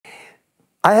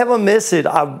I have a message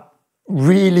I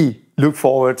really look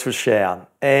forward to share,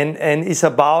 and it's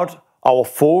about our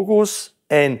focus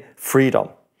and freedom.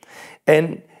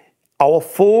 And our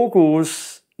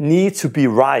focus needs to be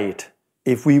right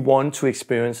if we want to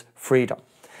experience freedom.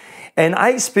 And I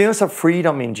experienced a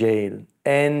freedom in jail,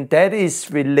 and that is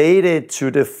related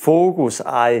to the focus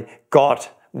I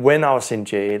got when I was in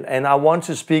jail. And I want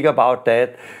to speak about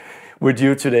that with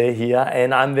you today here,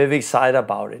 and I'm very excited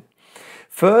about it.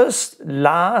 First,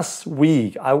 last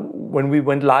week, when we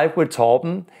went live with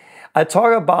Torben, I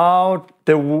talked about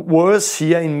the words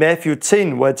here in Matthew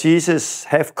 10, where Jesus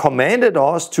have commanded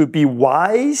us to be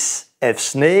wise as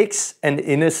snakes and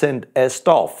innocent as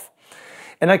doves.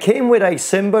 And I came with an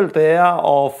example there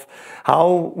of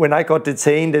how when I got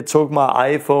detained, they took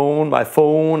my iPhone, my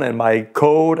phone, and my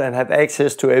code and have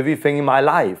access to everything in my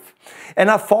life. And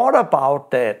I thought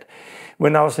about that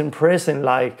when I was in prison,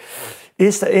 like,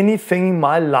 is there anything in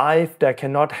my life that I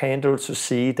cannot handle to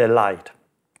see the light?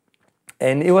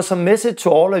 And it was a message to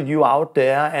all of you out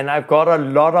there, and I've got a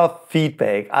lot of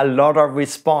feedback, a lot of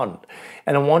response.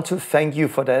 And I want to thank you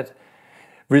for that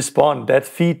response, that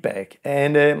feedback.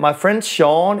 And my friend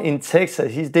Sean in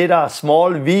Texas, he did a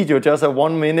small video, just a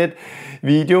 1-minute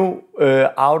video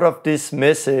out of this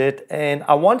message. And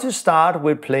I want to start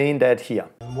with playing that here.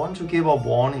 I want to give a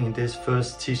warning in this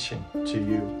first teaching to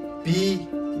you. Be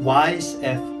wise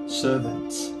as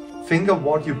servants. Think of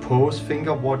what you post, think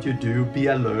of what you do, be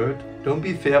alert. Don't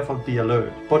be fearful, be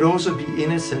alert. But also be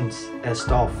innocent as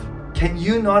stuff. Can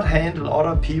you not handle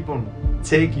other people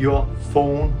take your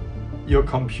phone, your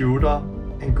computer,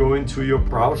 and go into your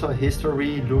browser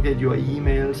history, look at your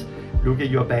emails, look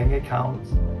at your bank accounts?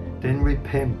 Then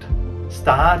repent.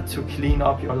 Start to clean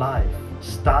up your life.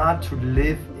 Start to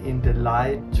live in the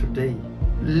light today.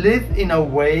 Live in a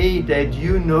way that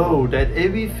you know that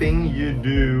everything you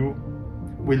do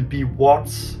will be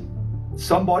watched.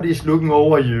 Somebody is looking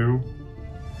over you.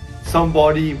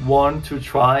 Somebody wants to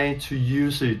try to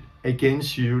use it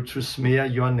against you to smear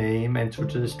your name and to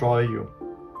destroy you.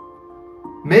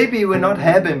 Maybe it will not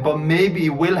happen, but maybe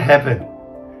it will happen.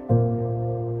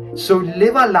 So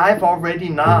live a life already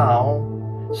now,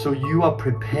 so you are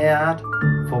prepared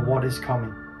for what is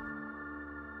coming.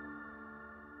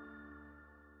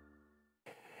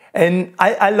 And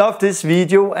I love this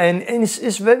video, and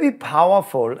it's very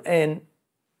powerful, and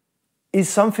it's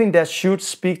something that should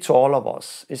speak to all of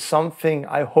us. It's something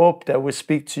I hope that will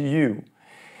speak to you.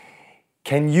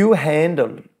 Can you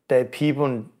handle that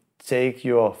people take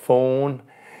your phone,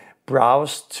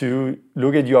 browse to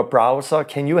look at your browser?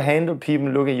 Can you handle people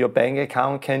look at your bank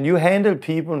account? Can you handle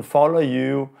people follow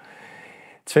you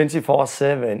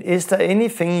 24/7? Is there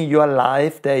anything in your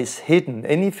life that is hidden?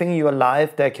 Anything in your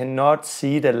life that cannot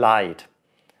see the light?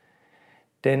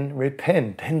 Then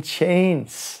repent and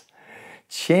change.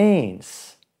 Change.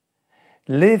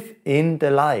 Live in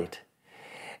the light.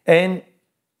 And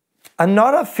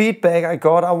another feedback I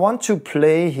got, I want to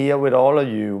play here with all of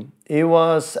you. It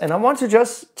was, and I want to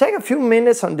just take a few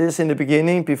minutes on this in the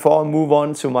beginning before I move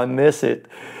on to my message,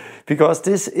 because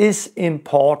this is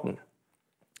important.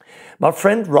 My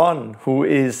friend Ron, who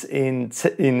is in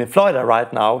Florida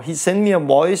right now, he sent me a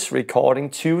voice recording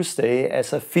Tuesday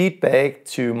as a feedback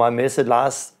to my message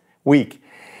last week.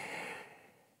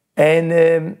 And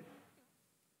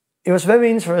it was very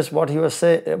interesting what he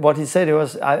said. It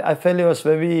was, I felt it was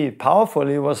very powerful.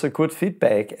 It was a good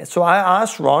feedback. So I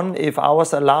asked Ron if I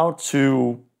was allowed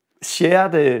to share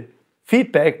the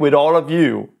feedback with all of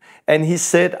you. And he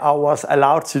said I was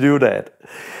allowed to do that.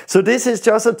 So this is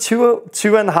just a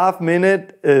 2.5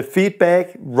 minute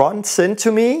feedback Ron sent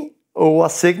to me over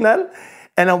Signal.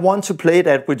 And I want to play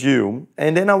that with you.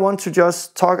 And then I want to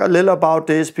just talk a little about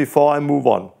this before I move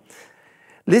on.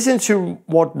 Listen to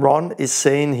what Ron is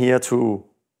saying here to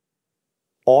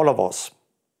all of us.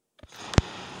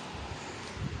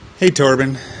 Hey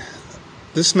Torben,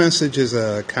 this message is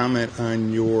a comment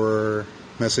on your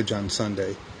message on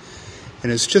Sunday.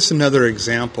 And it's just another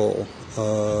example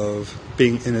of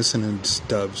being innocent as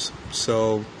doves.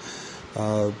 So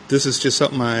this is just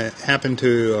something that happened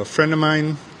to a friend of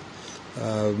mine.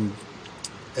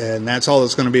 And that's all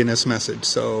that's going to be in this message.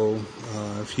 So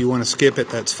if you want to skip it,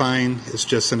 that's fine. It's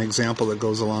just an example that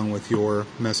goes along with your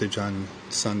message on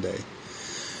Sunday.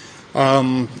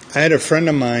 I had a friend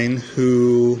of mine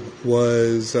who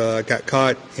was got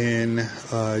caught in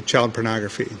child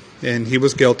pornography, and he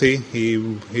was guilty.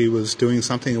 He was doing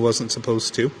something he wasn't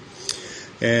supposed to,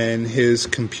 and his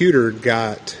computer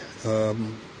got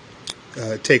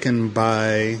taken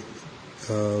by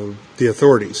the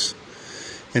authorities.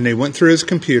 And they went through his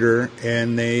computer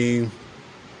and they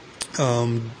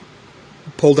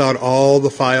pulled out all the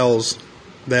files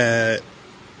that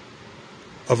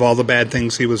of all the bad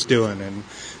things he was doing,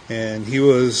 and he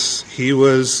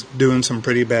was doing some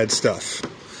pretty bad stuff.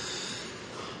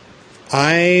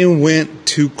 I went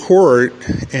to court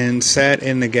and sat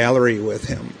in the gallery with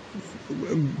him,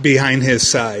 behind his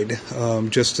side,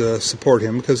 just to support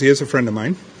him because he is a friend of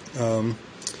mine,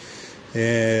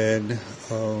 and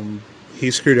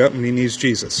he screwed up and he needs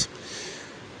Jesus.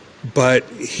 But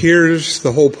here's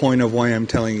the whole point of why I'm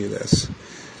telling you this.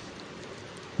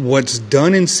 What's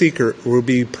done in secret will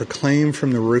be proclaimed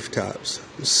from the rooftops.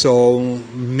 So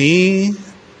me,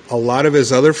 a lot of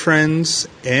his other friends,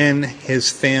 and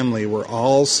his family were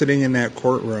all sitting in that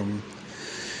courtroom.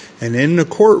 And in the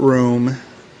courtroom,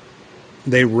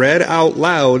 they read out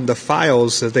loud the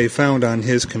files that they found on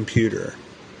his computer.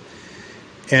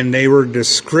 And they were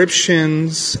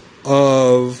descriptions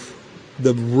of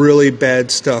the really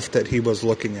bad stuff that he was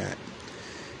looking at.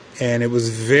 And it was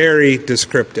very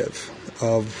descriptive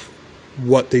of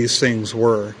what these things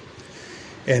were.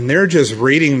 And they're just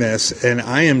reading this, and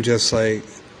I am just like,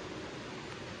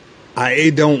 I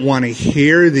don't want to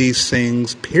hear these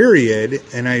things, period.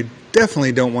 And I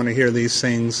definitely don't want to hear these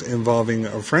things involving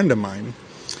a friend of mine.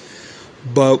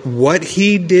 But what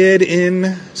he did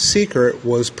in secret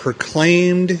was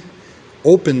proclaimed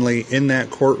openly in that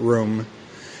courtroom.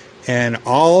 And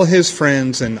all his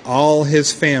friends and all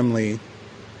his family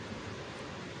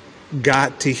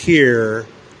got to hear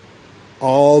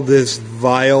all this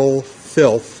vile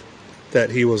filth that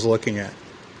he was looking at.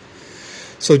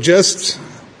 So just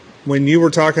when you were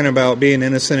talking about being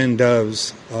innocent in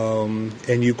doves,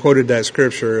 and you quoted that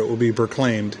scripture, it will be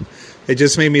proclaimed. It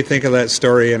just made me think of that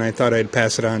story, and I thought I'd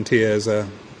pass it on to you as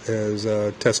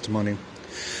a testimony.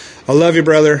 I love you,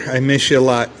 brother. I miss you a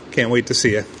lot. Can't wait to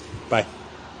see you. Bye.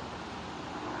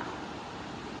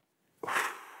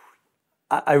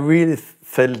 I really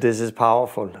felt this is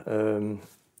powerful.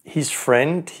 His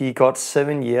friend, he got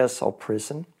 7 years of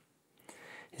prison.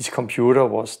 His computer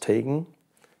was taken.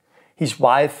 His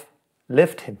wife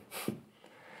left him.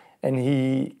 And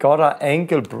he got an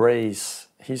ankle brace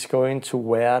he's going to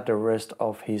wear the rest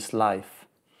of his life.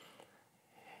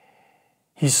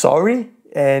 He's sorry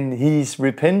and he's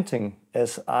repenting,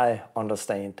 as I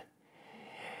understand.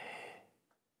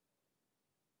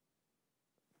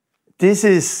 This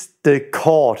is the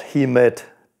court he met,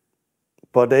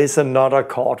 but there is another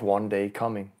court one day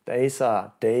coming. There is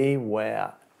a day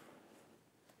where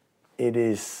it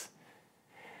is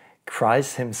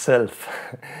Christ himself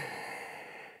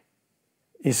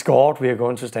is God we are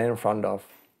going to stand in front of.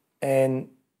 And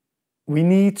we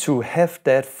need to have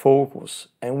that focus,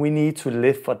 and we need to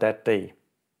live for that day.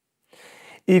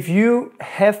 If you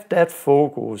have that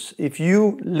focus, if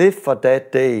you live for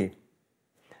that day,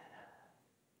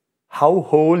 how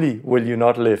holy will you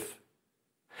not live?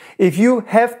 If you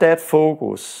have that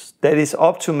focus, that is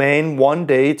up to man one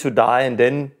day to die and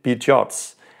then be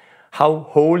judged, how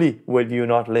holy will you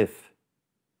not live?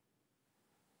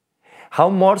 How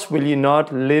much will you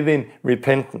not live in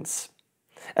repentance?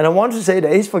 And I want to say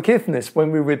there is forgiveness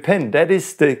when we repent. That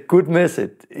is the good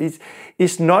message.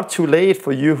 It's not too late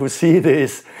for you who see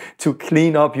this to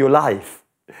clean up your life.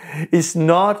 It's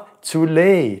not too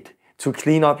late to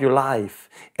clean up your life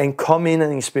and come in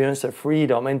and experience the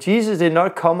freedom. And Jesus did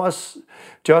not come us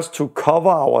just to cover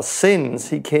our sins.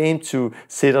 He came to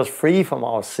set us free from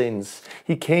our sins.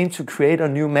 He came to create a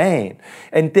new man.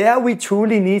 And there we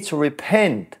truly need to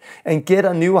repent and get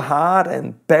a new heart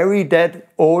and bury that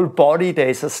old body that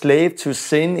is a slave to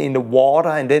sin in the water,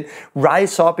 and then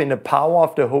rise up in the power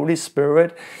of the Holy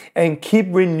Spirit and keep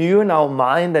renewing our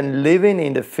mind and living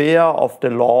in the fear of the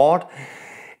Lord,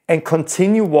 and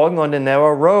continue walking on the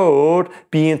narrow road,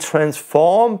 being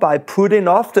transformed by putting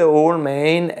off the old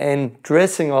man and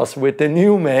dressing us with the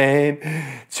new man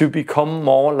to become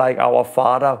more like our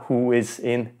Father who is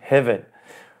in heaven.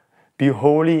 Be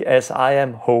holy as I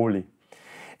am holy.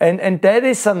 And that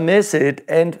is a message,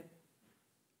 and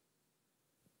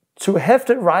to have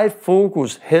the right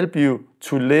focus help you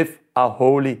to live a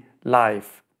holy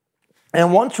life. And I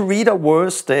want to read a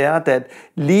verse there that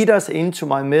lead us into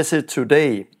my message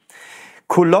today.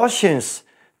 Colossians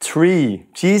 3,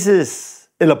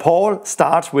 Paul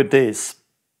starts with this.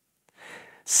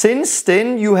 Since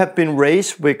then you have been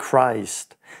raised with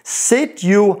Christ. Set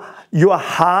your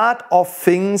heart of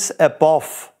things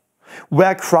above,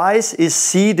 where Christ is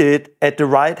seated at the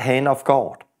right hand of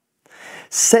God.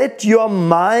 Set your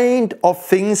mind of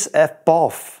things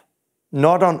above,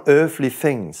 not on earthly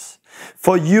things.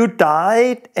 For you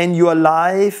died, and your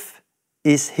life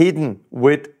is hidden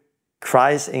with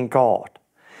Christ in God.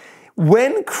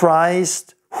 When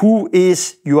Christ, who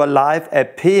is your life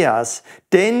appears,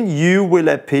 then you will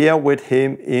appear with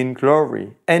him in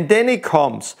glory. And then it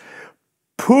comes,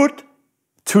 put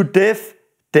to death,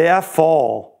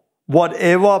 therefore,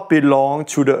 whatever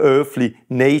belongs to the earthly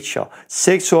nature,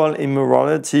 sexual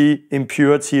immorality,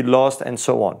 impurity, lust, and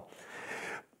so on.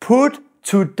 Put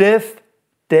to death,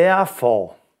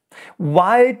 therefore.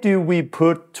 Why do we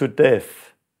put to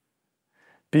death?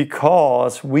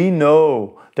 Because we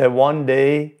know that one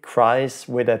day Christ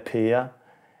will appear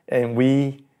and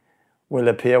we will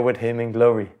appear with him in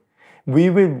glory. We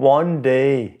will one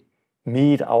day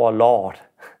meet our Lord.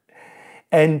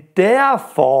 And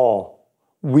therefore,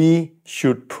 we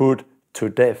should put to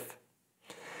death.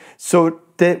 So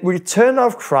the return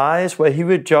of Christ, where he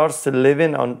will judge the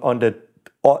living and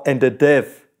the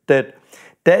dead,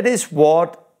 that is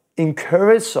what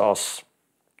encourages us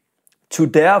to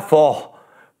therefore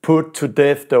put to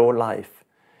death the old life.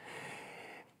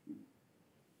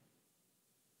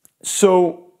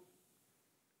 So,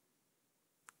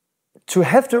 to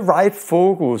have the right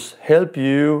focus help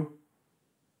you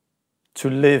to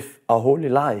live a holy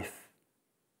life.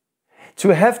 To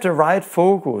have the right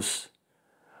focus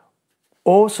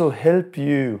also help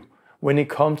you when it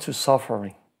comes to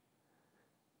suffering,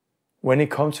 when it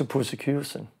comes to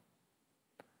persecution,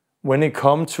 when it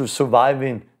comes to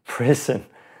surviving prison,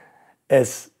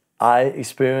 as I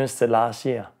experienced the last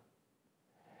year.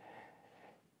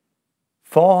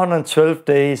 412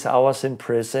 days I was in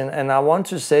prison, and I want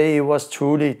to say it was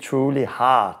truly, truly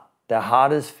hard. The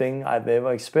hardest thing I've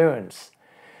ever experienced.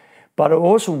 But I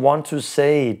also want to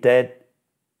say that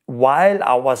while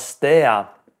I was there,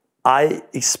 I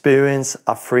experienced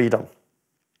a freedom.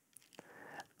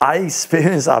 I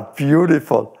experienced a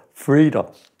beautiful freedom.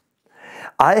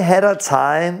 I had a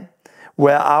time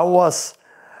where I was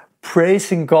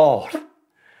praising God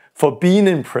for being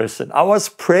in prison. I was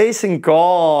praising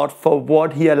God for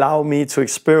what he allowed me to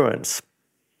experience.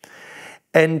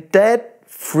 And that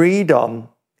freedom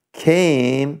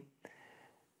came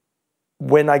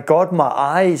when I got my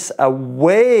eyes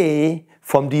away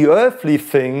from the earthly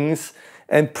things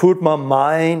and put my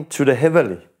mind to the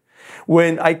heavenly.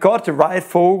 When I got the right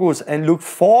focus and looked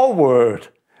forward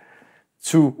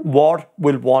to what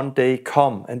will one day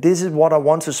come. And this is what I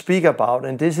want to speak about,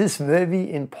 and this is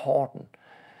very important.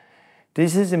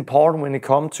 This is important when it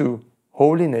comes to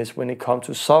holiness, when it comes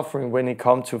to suffering, when it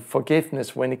comes to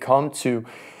forgiveness, when it comes to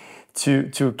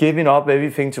giving up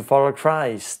everything to follow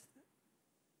Christ.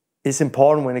 It's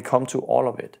important when it comes to all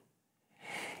of it.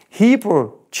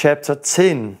 Hebrew chapter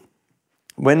 10,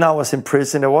 when I was in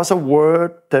prison, there was a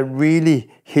word that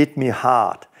really hit me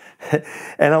hard.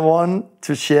 And I want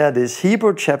to share this.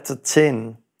 Hebrew chapter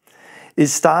 10, it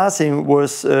starts in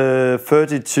verse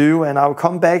 32, and I'll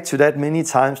come back to that many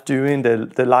times during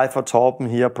the life of Torben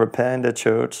here, preparing the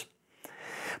church.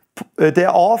 The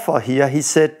author here, he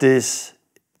said this,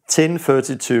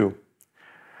 10:32.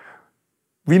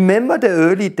 Remember the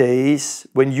early days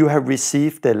when you have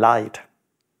received the light,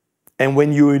 and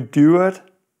when you endured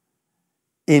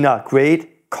in a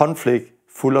great conflict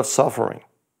full of suffering.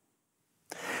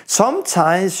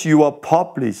 Sometimes you are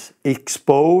publicly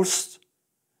exposed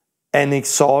and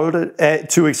exalted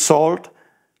to exalt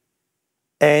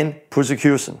and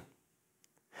persecution.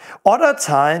 Other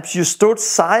times you stood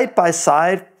side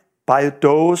by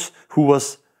those who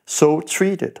was so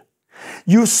treated.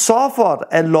 You suffered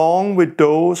along with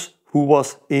those who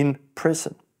was in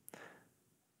prison.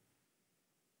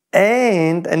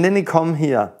 And then it come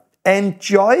here, and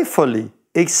joyfully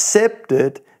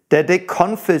accepted that they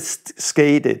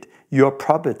confiscated your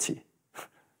property.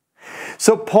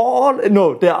 So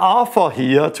the author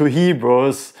here to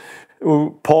Hebrews,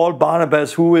 Paul,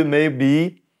 Barnabas, who it may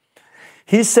be,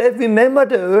 he said, remember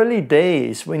the early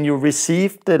days when you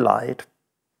received the light,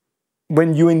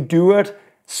 when you endured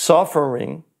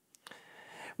suffering,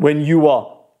 when you were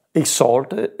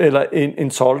insulted,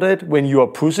 when you were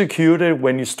persecuted,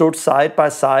 when you stood side by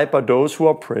those who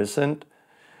are present,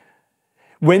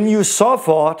 when you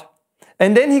suffered.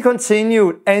 And then he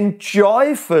continued, and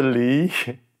joyfully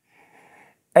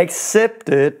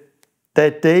accepted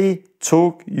that they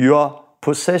took your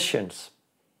possessions.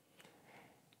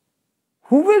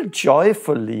 Who will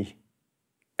joyfully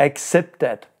accept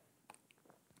that?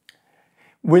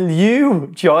 Will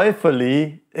you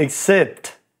joyfully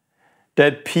accept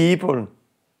that people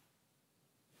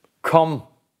come,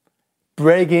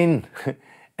 break in,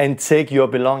 and take your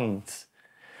belongings?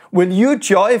 Will you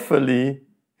joyfully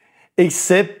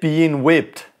accept being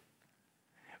whipped?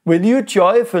 Will you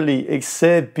joyfully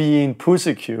accept being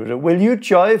persecuted? Will you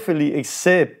joyfully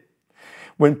accept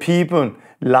when people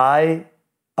lie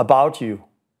about you?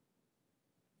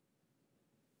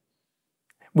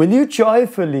 Will you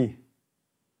joyfully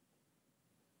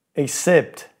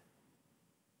accept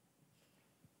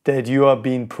that you are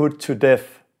being put to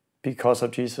death because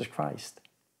of Jesus Christ?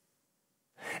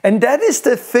 And that is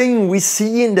the thing we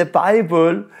see in the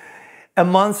Bible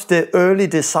amongst the early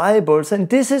disciples. And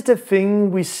this is the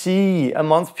thing we see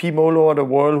amongst people all over the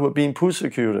world who are being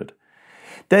persecuted.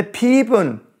 That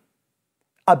people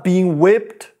are being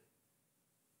whipped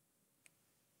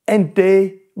and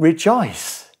they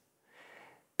rejoice.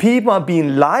 People are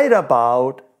being lied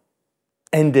about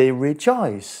and they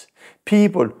rejoice.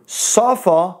 People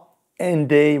suffer and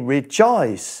they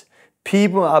rejoice.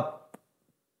 People are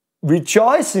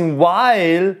rejoicing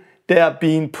while they are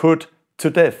being put to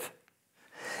death.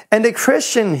 And the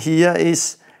question here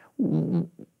is,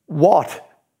 what?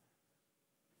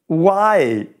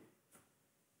 Why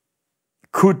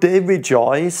could they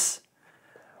rejoice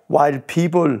while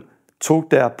people took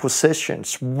their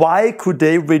possessions? Why could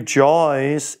they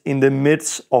rejoice in the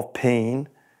midst of pain?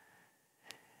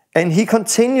 And he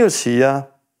continues here.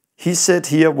 He said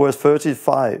here, verse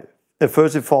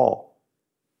 34.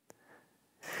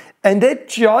 And they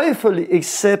joyfully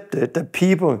accepted the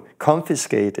people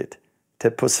confiscated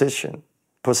their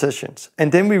possessions.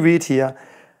 And then we read here,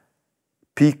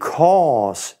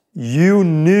 because you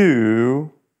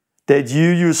knew that you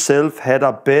yourself had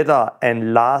a better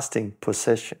and lasting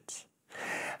possessions.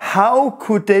 How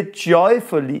could they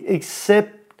joyfully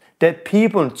accept that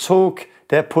people took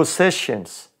their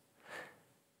possessions?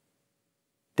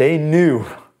 They knew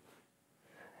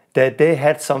that they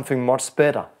had something much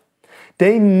better.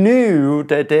 They knew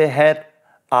that they had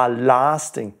a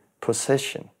lasting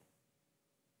possession.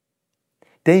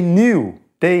 They knew,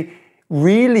 they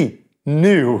really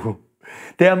knew.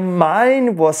 Their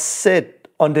mind was set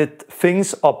on the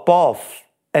things above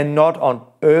and not on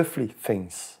earthly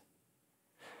things.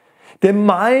 Their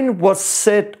mind was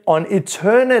set on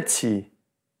eternity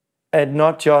and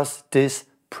not just this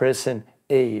present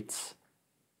age.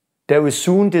 They will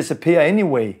soon disappear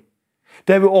anyway.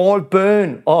 They will all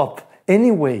burn up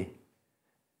anyway.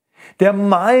 Their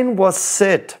mind was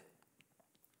set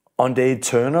on the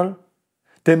eternal.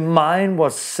 Their mind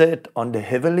was set on the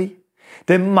heavenly.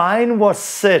 Their mind was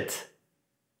set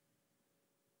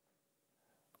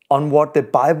on what the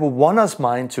Bible wants us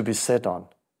mind to be set on.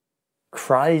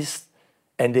 Christ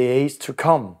and the age to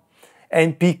come.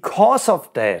 And because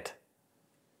of that,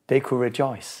 they could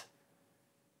rejoice.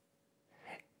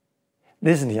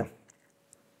 Listen here.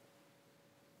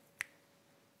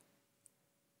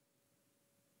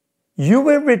 You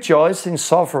will rejoice in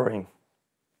suffering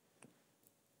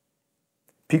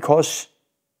because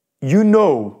you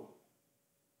know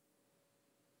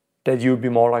that you'll be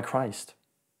more like Christ.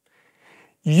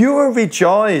 You will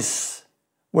rejoice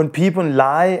when people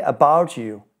lie about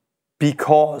you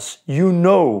because you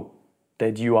know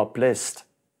that you are blessed.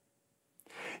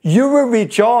 You will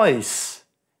rejoice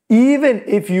even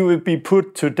if you will be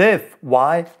put to death.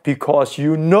 Why? Because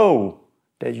you know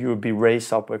that you will be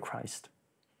raised up with Christ.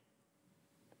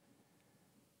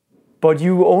 But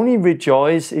you only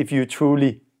rejoice if you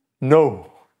truly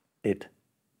know it.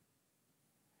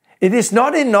 It is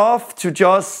not enough to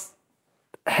just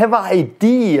have an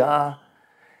idea.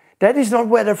 That is not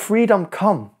where the freedom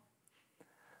comes.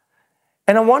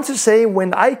 And I want to say,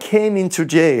 when I came into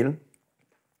jail,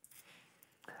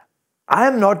 I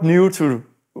am not new to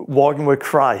walking with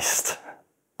Christ.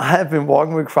 I have been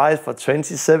walking with Christ for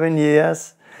 27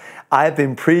 years. I have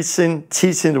been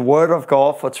teaching the Word of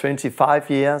God for 25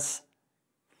 years.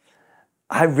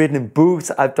 I've written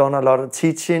books. I've done a lot of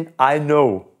teaching. I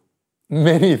know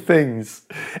many things.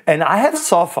 And I have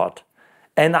suffered.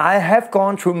 And I have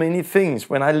gone through many things.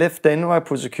 When I left Denmark,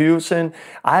 persecution,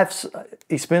 I have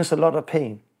experienced a lot of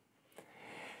pain.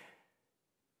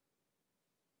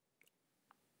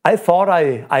 I thought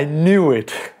I knew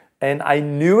it. And I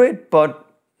knew it, but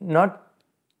not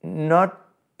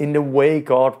in the way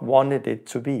God wanted it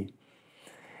to be.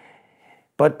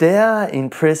 But there in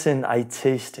prison, I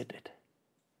tasted it.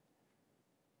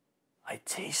 I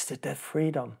tasted that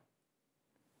freedom.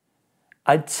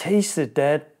 I tasted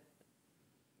that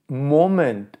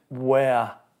moment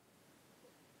where,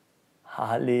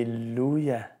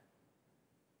 hallelujah,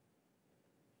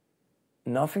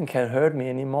 nothing can hurt me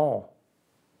anymore.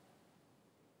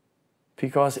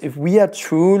 Because if we are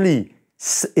truly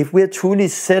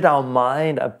set our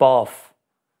mind above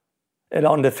and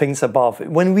on the things above,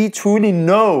 when we truly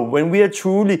know, when we are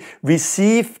truly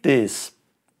receive this,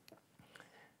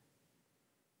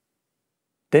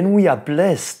 then we are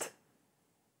blessed.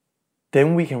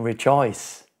 Then we can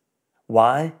rejoice.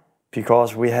 Why?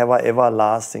 Because we have an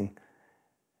everlasting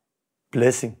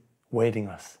blessing waiting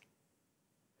us.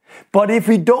 But if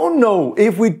we don't know,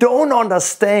 if we don't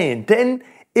understand, then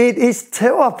it is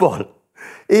terrible.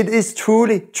 It is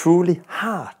truly, truly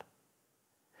hard.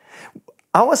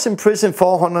 I was in prison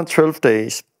 412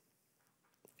 days.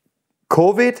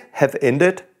 COVID have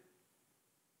ended.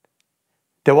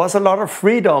 There was a lot of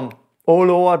freedom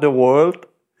all over the world.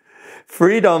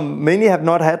 Freedom many have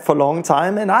not had for a long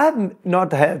time, and I have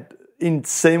not had in the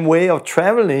same way of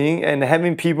traveling and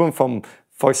having people from,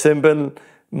 for example,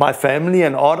 my family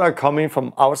and others coming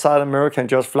from outside America and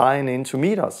just flying in to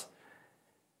meet us.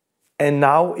 And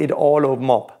now it all opened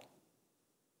up.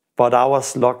 But I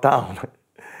was locked down.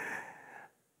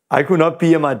 I could not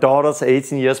be at my daughter's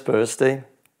 18 years birthday.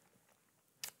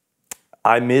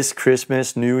 I miss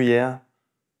Christmas, New Year.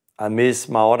 I miss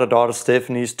my other daughter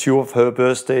Stephanie's 2 of her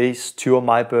birthdays, 2 of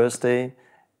my birthday,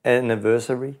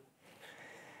 anniversary.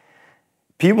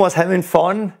 People was having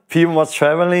fun, people was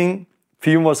traveling,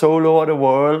 people was all over the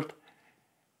world,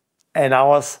 and I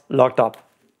was locked up.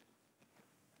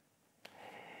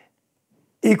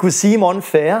 It could seem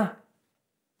unfair.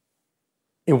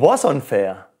 It was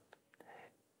unfair.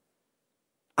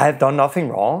 I have done nothing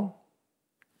wrong.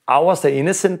 I was the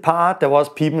innocent part. There was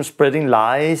people spreading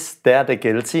lies. They're the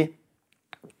guilty.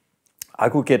 I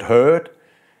could get hurt.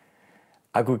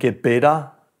 I could get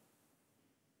bitter.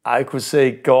 I could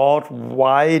say, God,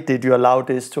 why did you allow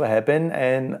this to happen?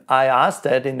 And I asked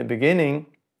that in the beginning.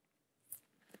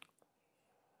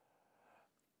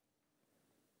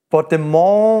 But the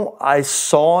more I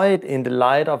saw it in the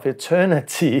light of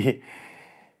eternity,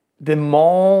 the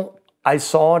more I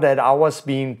saw that I was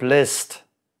being blessed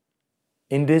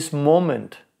in this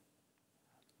moment,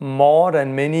 more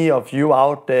than many of you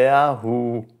out there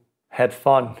who had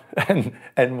fun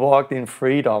and walked in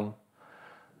freedom.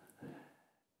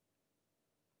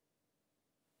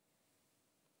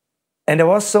 And there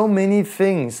were so many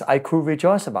things I could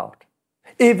rejoice about.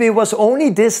 If it was only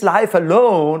this life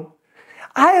alone,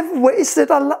 I have wasted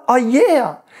a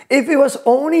year. If it was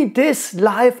only this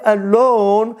life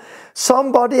alone,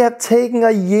 somebody had taken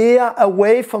a year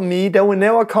away from me that will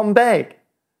never come back.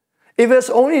 If it was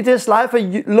only this life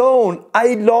alone,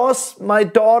 I lost my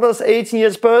daughter's 18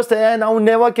 years birthday and I'll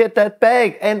never get that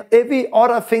back. And every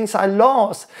other things I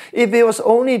lost. If it was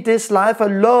only this life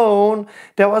alone,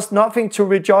 there was nothing to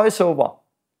rejoice over.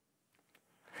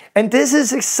 And this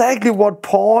is exactly what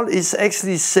Paul is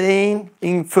actually saying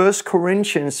in 1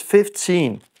 Corinthians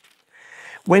 15.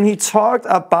 When he talked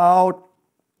about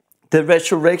the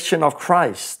resurrection of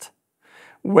Christ.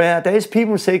 Where there's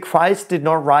people who say Christ did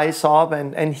not rise up,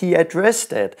 and he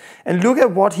addressed that. And look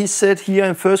at what he said here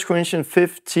in 1 Corinthians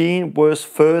 15, verse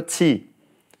 30.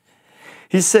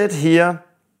 He said here,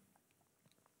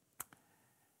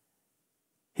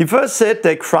 he first said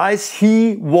that Christ,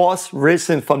 he was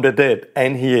risen from the dead,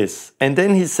 and he is. And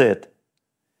then he said,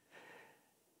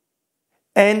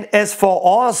 and as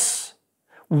for us,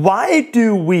 why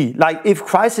do we, like if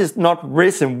Christ is not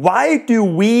risen, why do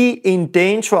we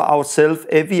endanger ourselves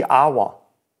every hour?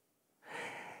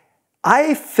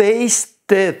 I face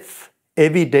death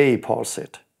every day, Paul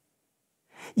said.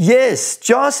 Yes,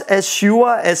 just as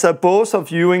sure as both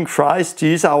of you in Christ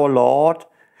Jesus our Lord,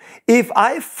 if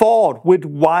I fought with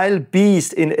wild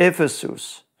beasts in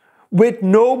Ephesus, with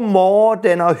no more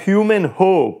than a human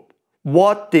hope,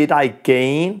 what did I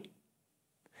gain?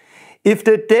 If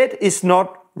the dead is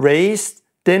not raised,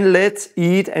 then let's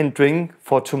eat and drink,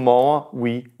 for tomorrow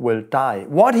we will die.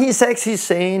 What he's actually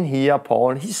saying here,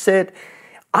 Paul, he said,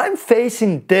 I'm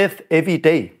facing death every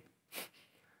day.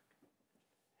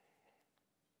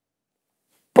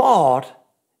 But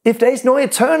if there is no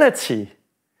eternity,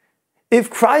 if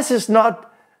Christ is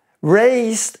not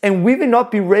raised and we will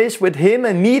not be raised with him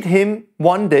and meet him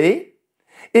one day,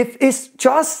 if it's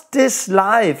just this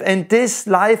life and this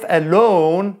life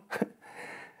alone,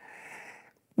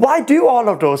 why do all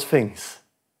of those things?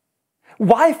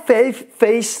 Why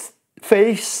face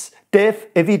death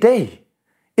every day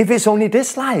if it's only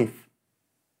this life?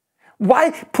 Why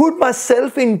put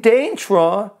myself in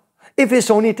danger if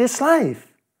it's only this life?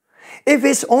 If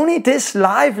it's only this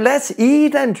life, let's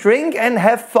eat and drink and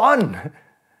have fun.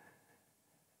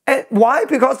 And why?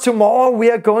 Because tomorrow we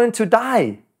are going to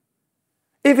die.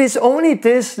 If it's only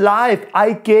this life,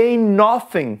 I gain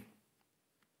nothing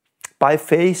by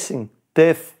facing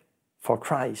death for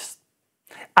Christ.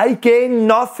 I gain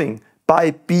nothing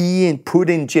by being put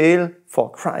in jail for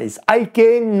Christ. I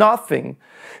gain nothing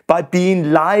by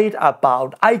being lied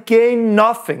about. I gain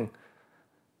nothing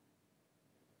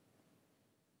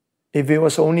if it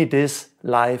was only this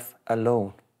life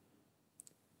alone.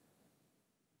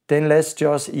 Then let's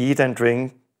just eat and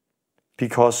drink,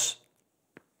 because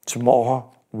tomorrow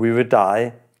we will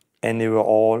die. and it will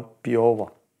all be over.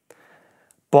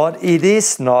 But it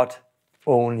is not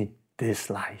only this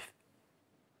life.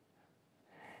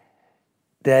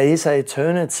 There is an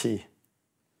eternity.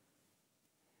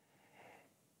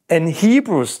 And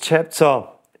Hebrews chapter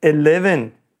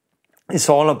 11 is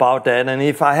all about that. And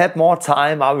if I had more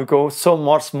time, I would go so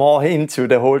much more into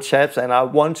the whole chapter. And I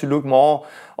want to look more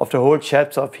of the whole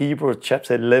chapter of Hebrews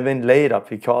chapter 11 later,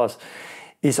 because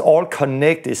it's all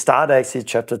connected. It starts actually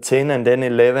chapter 10 and then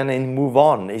 11 and move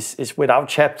on. It's without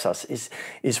chapters.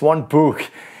 It's one book.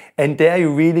 And there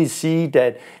you really see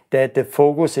that the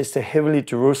focus is the heavenly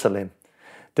Jerusalem.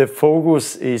 The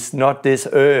focus is not this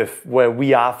earth where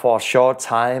we are for a short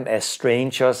time as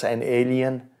strangers and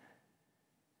alien.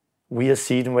 We are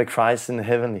seated with Christ in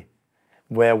heavenly,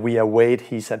 where we await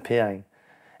His appearing.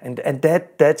 And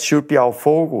that should be our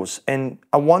focus. And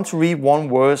I want to read one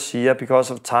verse here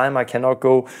because of time. I cannot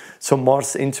go so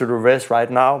much into the rest right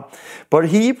now. But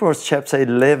Hebrews chapter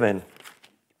 11,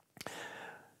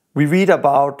 we read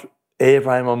about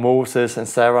Abraham and Moses and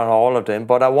Sarah and all of them.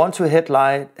 But I want to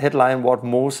headline what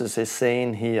Moses is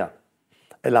saying here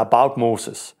about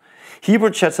Moses.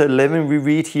 Hebrews chapter 11, we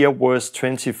read here verse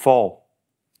 24.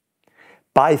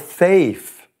 By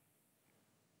faith,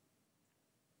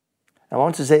 I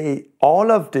want to say all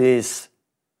of this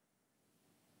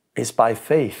is by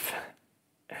faith.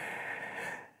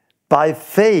 By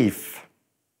faith,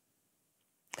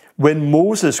 when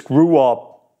Moses grew up,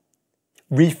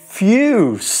 he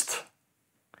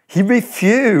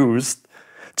refused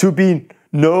to be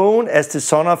known as the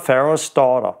son of Pharaoh's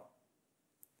daughter.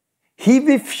 He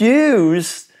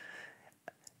refused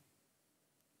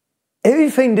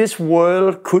everything this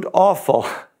world could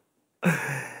offer.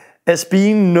 As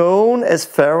being known as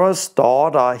Pharaoh's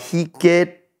daughter, he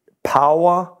get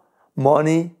power,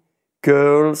 money,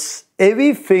 girls,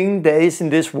 everything there is in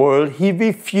this world. He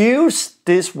refused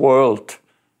this world.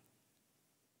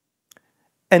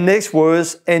 And next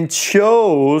verse, and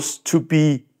chose to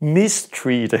be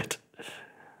mistreated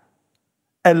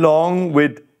along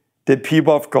with the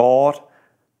people of God,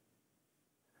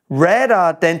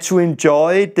 rather than to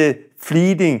enjoy the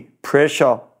fleeting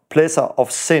pleasure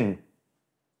of sin.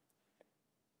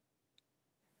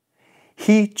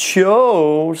 He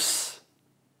chose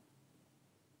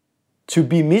to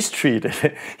be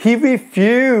mistreated. He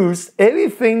refused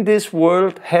everything this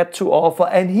world had to offer,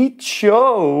 and he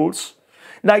chose,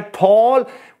 like Paul,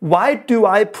 why do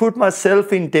I put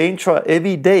myself in danger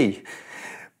every day?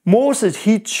 Moses,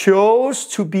 he chose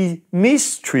to be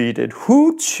mistreated.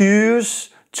 Who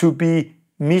chose to be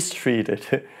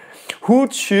mistreated? Who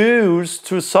chose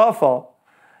to suffer?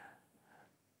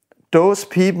 Those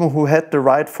people who had the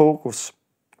right focus.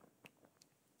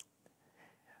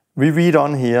 We read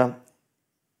on here.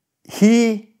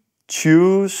 He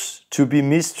chose to be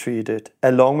mistreated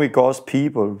along with God's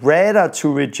people, rather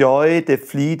to enjoy the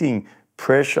fleeting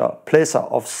pleasure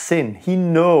of sin. He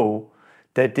knows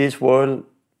that this world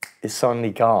is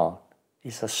suddenly gone.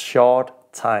 It's a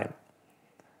short time.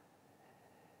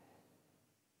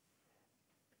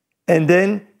 And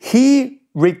then he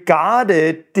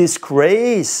regarded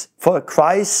disgrace for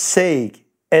Christ's sake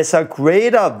as a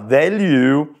greater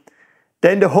value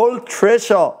than the whole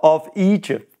treasure of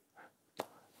Egypt.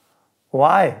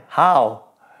 Why? How?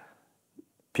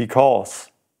 Because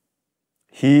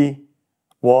he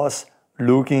was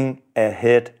looking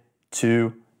ahead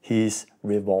to his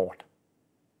reward.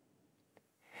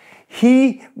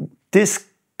 He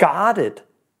discarded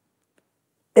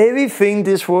everything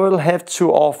this world had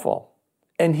to offer.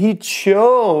 And he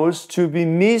chose to be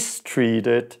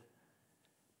mistreated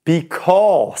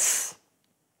because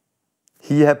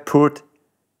he had put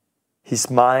his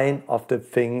mind on the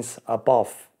things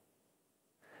above.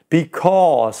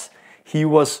 Because he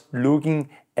was looking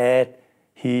at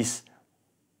his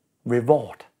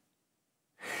reward.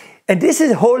 And this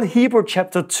is whole Hebrew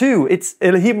chapter 2. It's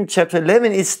Hebrew chapter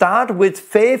 11. It starts with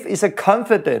faith is a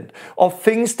confidence of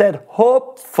things that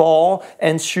hope for,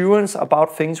 and assurance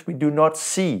about things we do not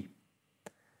see.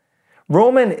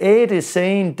 Romans 8 is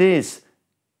saying this,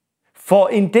 for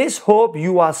in this hope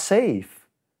you are safe.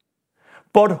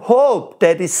 But hope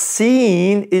that is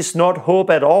seen is not hope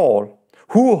at all.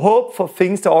 Who hope for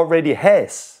things they already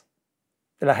have?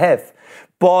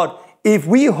 But if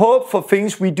we hope for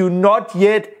things we do not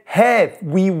yet have,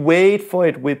 we wait for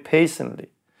it with patiently.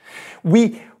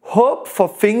 We hope for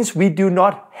things we do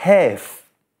not have.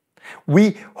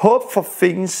 We hope for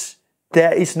things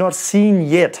that is not seen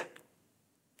yet.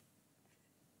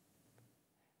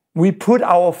 We put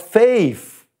our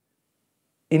faith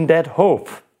in that hope.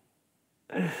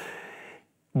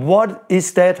 What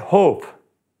is that hope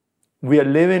we are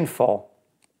living for?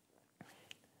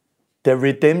 the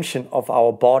redemption of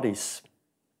our bodies,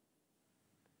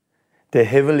 the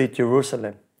heavenly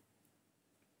Jerusalem,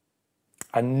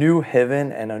 a new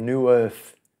heaven and a new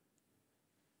earth.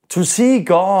 To see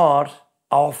God,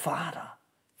 our Father,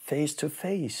 face to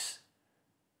face.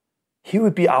 He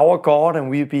will be our God and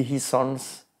we will be His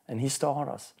sons and His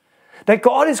daughters. That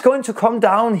God is going to come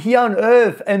down here on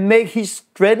earth and make His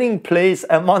dwelling place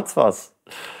amongst us.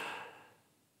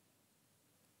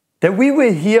 That we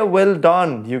will hear, well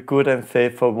done, you good and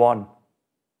faithful one.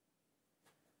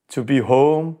 To be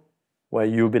home where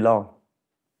you belong.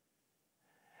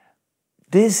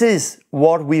 This is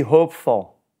what we hope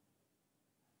for.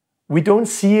 We don't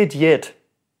see it yet,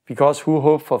 because who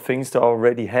hope for things they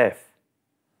already have?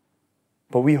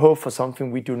 But we hope for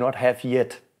something we do not have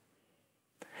yet.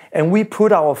 And we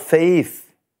put our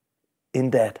faith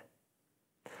in that.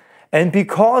 And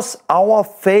because our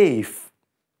faith,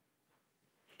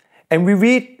 and we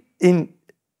read in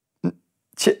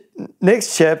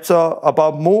next chapter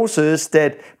about Moses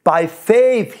that by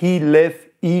faith he left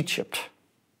Egypt.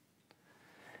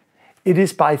 It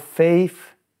is by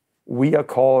faith we are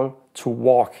called to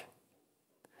walk.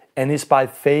 And it's by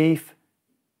faith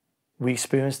we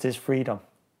experience this freedom.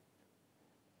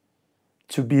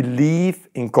 To believe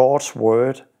in God's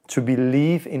word, to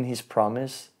believe in His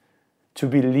promise, to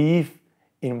believe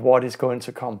in what is going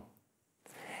to come.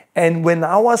 And when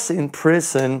I was in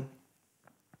prison,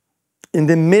 in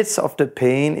the midst of the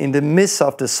pain, in the midst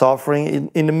of the suffering,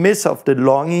 in the midst of the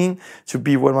longing to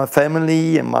be with my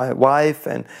family and my wife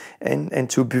and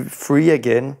to be free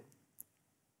again,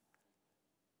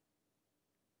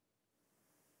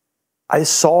 I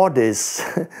saw this.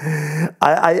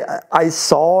 I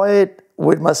saw it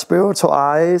with my spiritual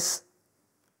eyes,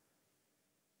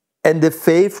 and the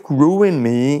faith grew in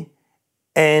me,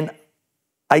 and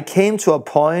I came to a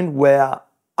point where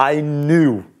I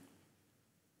knew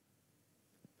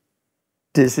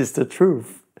this is the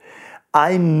truth.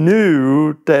 I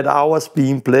knew that I was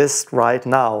being blessed right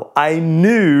now. I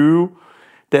knew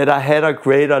that I had a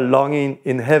greater longing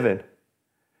in heaven.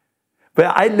 But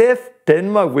I left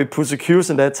Denmark with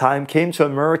persecution that time, came to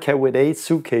America with 8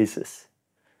 suitcases.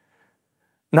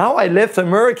 Now I left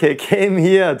America, came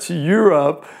here to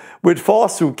Europe with 4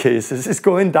 suitcases. It's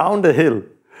going down the hill.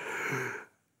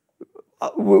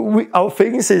 Our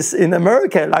things is in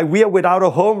America, like we are without a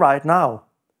home right now.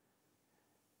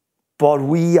 But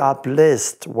we are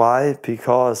blessed. Why?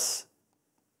 Because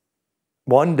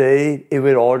one day it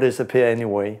will all disappear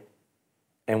anyway.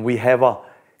 And we have a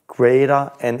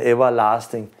greater and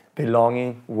everlasting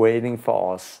belonging waiting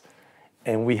for us.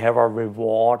 And we have a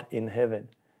reward in heaven.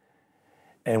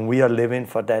 And we are living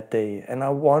for that day. And I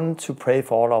want to pray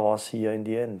for all of us here in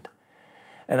the end.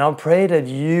 And I pray that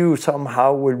you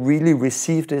somehow will really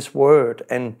receive this word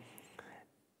and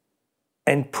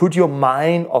put your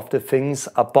mind of the things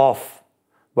above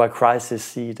where Christ is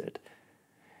seated.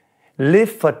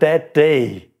 Live for that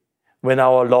day when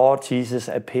our Lord Jesus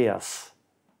appears.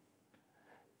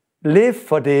 Live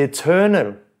for the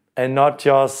eternal and not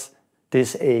just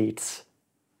this age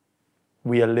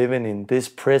we are living in, this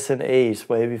present age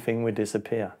where everything will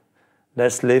disappear.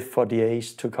 Let's live for the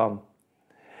age to come.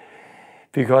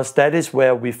 Because that is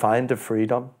where we find the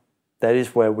freedom. That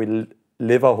is where we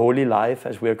live a holy life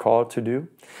as we are called to do.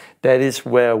 That is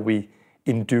where we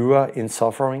endure in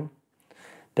suffering.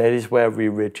 That is where we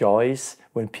rejoice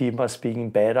when people are speaking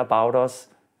bad about us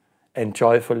and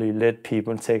joyfully let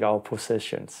people take our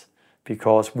possessions.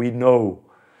 Because we know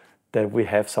that we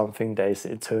have something that is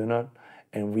eternal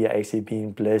and we are actually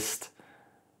being blessed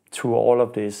through all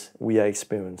of this we are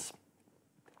experiencing.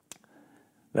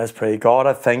 Let's pray. God,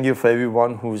 I thank you for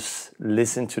everyone who's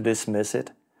listened to this message.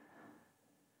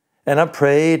 And I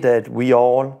pray that we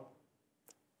all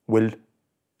will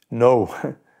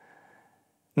know,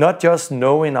 not just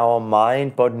know in our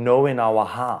mind, but know in our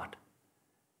heart,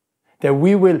 that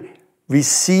we will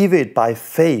receive it by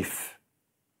faith.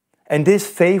 And this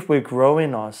faith will grow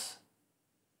in us,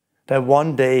 that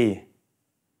one day,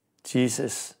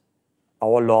 Jesus,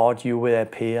 our Lord, you will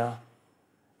appear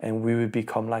and we will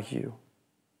become like you.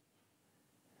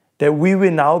 That we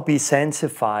will now be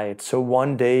sanctified, so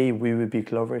one day we will be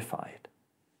glorified.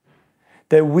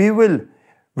 That we will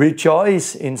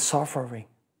rejoice in suffering,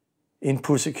 in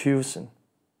persecution,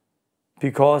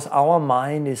 because our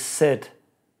mind is set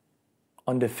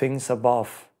on the things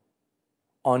above,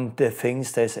 on the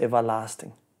things that is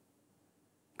everlasting.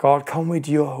 God, come with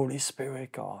your Holy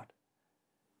Spirit, God,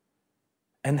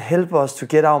 and help us to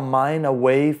get our mind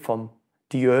away from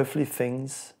the earthly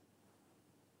things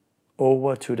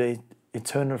over to the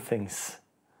eternal things.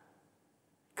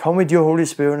 Come with your Holy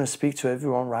Spirit and speak to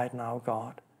everyone right now,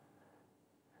 God.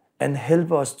 and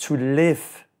help us to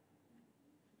live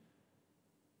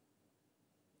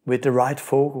with the right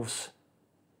focus.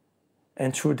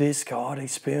 And through this, God,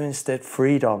 experience that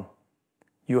freedom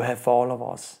you have for all of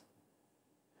us.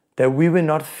 That we will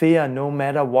not fear no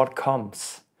matter what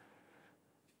comes.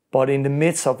 But in the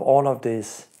midst of all of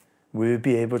this, we will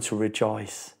be able to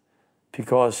rejoice.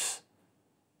 Because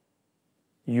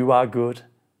you are good.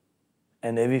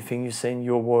 And everything you say in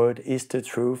your word is the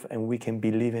truth, and we can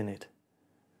believe in it.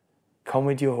 Come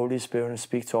with your Holy Spirit and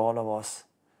speak to all of us.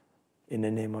 In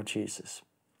the name of Jesus.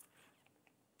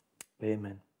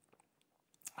 Amen.